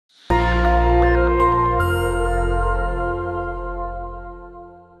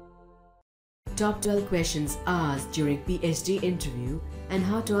Top 12 questions asked during PhD interview and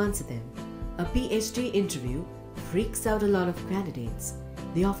how to answer them. A PhD interview freaks out a lot of candidates.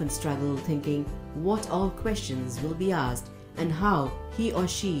 They often struggle thinking what all questions will be asked and how he or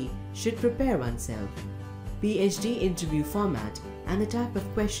she should prepare oneself. PhD interview format and the type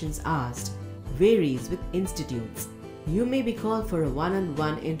of questions asked varies with institutes. You may be called for a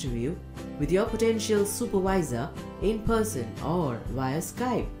one-on-one interview with your potential supervisor in person or via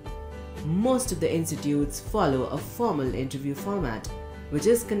Skype. Most of the institutes follow a formal interview format, which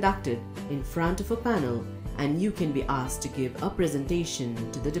is conducted in front of a panel, and you can be asked to give a presentation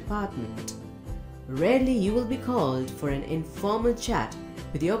to the department. Rarely you will be called for an informal chat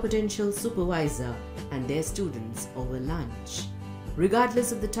with your potential supervisor and their students over lunch.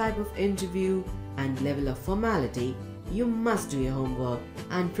 Regardless of the type of interview and level of formality, you must do your homework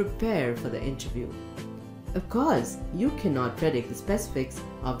and prepare for the interview. Of course, you cannot predict the specifics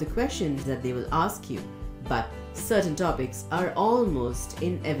of the questions that they will ask you, but certain topics are almost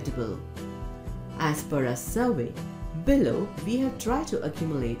inevitable. As per our survey, below we have tried to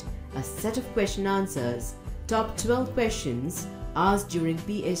accumulate a set of question answers, top 12 questions asked during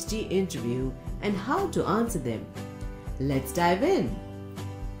PhD interview and how to answer them. Let's dive in.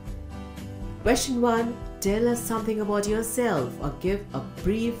 Question 1. Tell us something about yourself or give a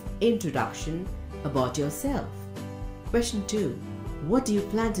brief introduction about yourself. Question 2. What do you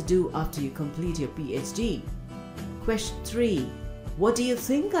plan to do after you complete your PhD? Question 3. What do you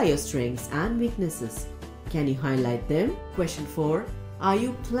think are your strengths and weaknesses? Can you highlight them? Question 4. Are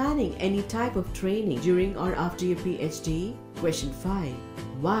you planning any type of training during or after your PhD? Question 5.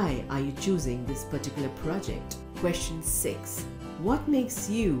 Why are you choosing this particular project? Question 6. What makes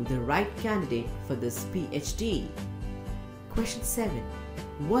you the right candidate for this PhD? Question 7.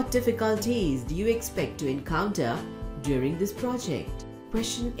 What difficulties do you expect to encounter during this project?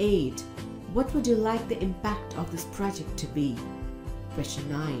 Question 8. What would you like the impact of this project to be? Question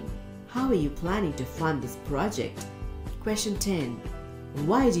 9. How are you planning to fund this project? Question 10.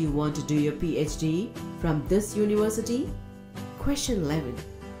 Why do you want to do your PhD from this university? Question 11.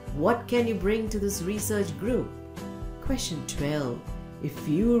 What can you bring to this research group? Question 12. If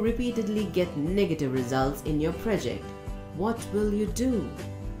you repeatedly get negative results in your project, what will you do?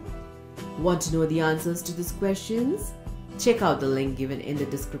 Want to know the answers to these questions? Check out the link given in the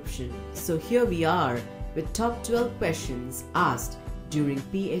description. So here we are with top 12 questions asked during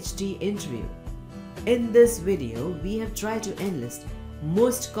PhD interview. In this video, we have tried to enlist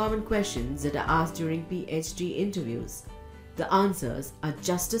most common questions that are asked during PhD interviews. The answers are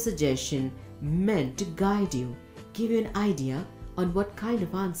just a suggestion meant to guide you, give you an idea on what kind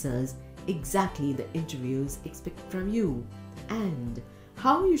of answers exactly the interviews expect from you, and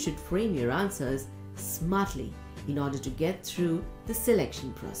how you should frame your answers smartly in order to get through the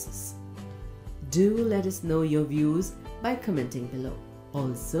selection process. Do let us know your views by commenting below.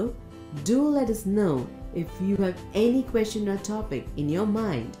 Also, do let us know if you have any question or topic in your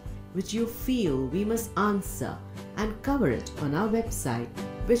mind which you feel we must answer and cover it on our website,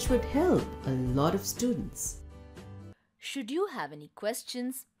 which would help a lot of students. Should you have any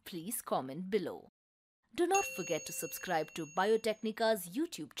questions, please comment below. Do not forget to subscribe to Biotecnica's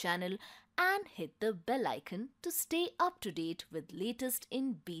YouTube channel and hit the bell icon to stay up to date with latest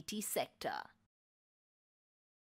in BT sector.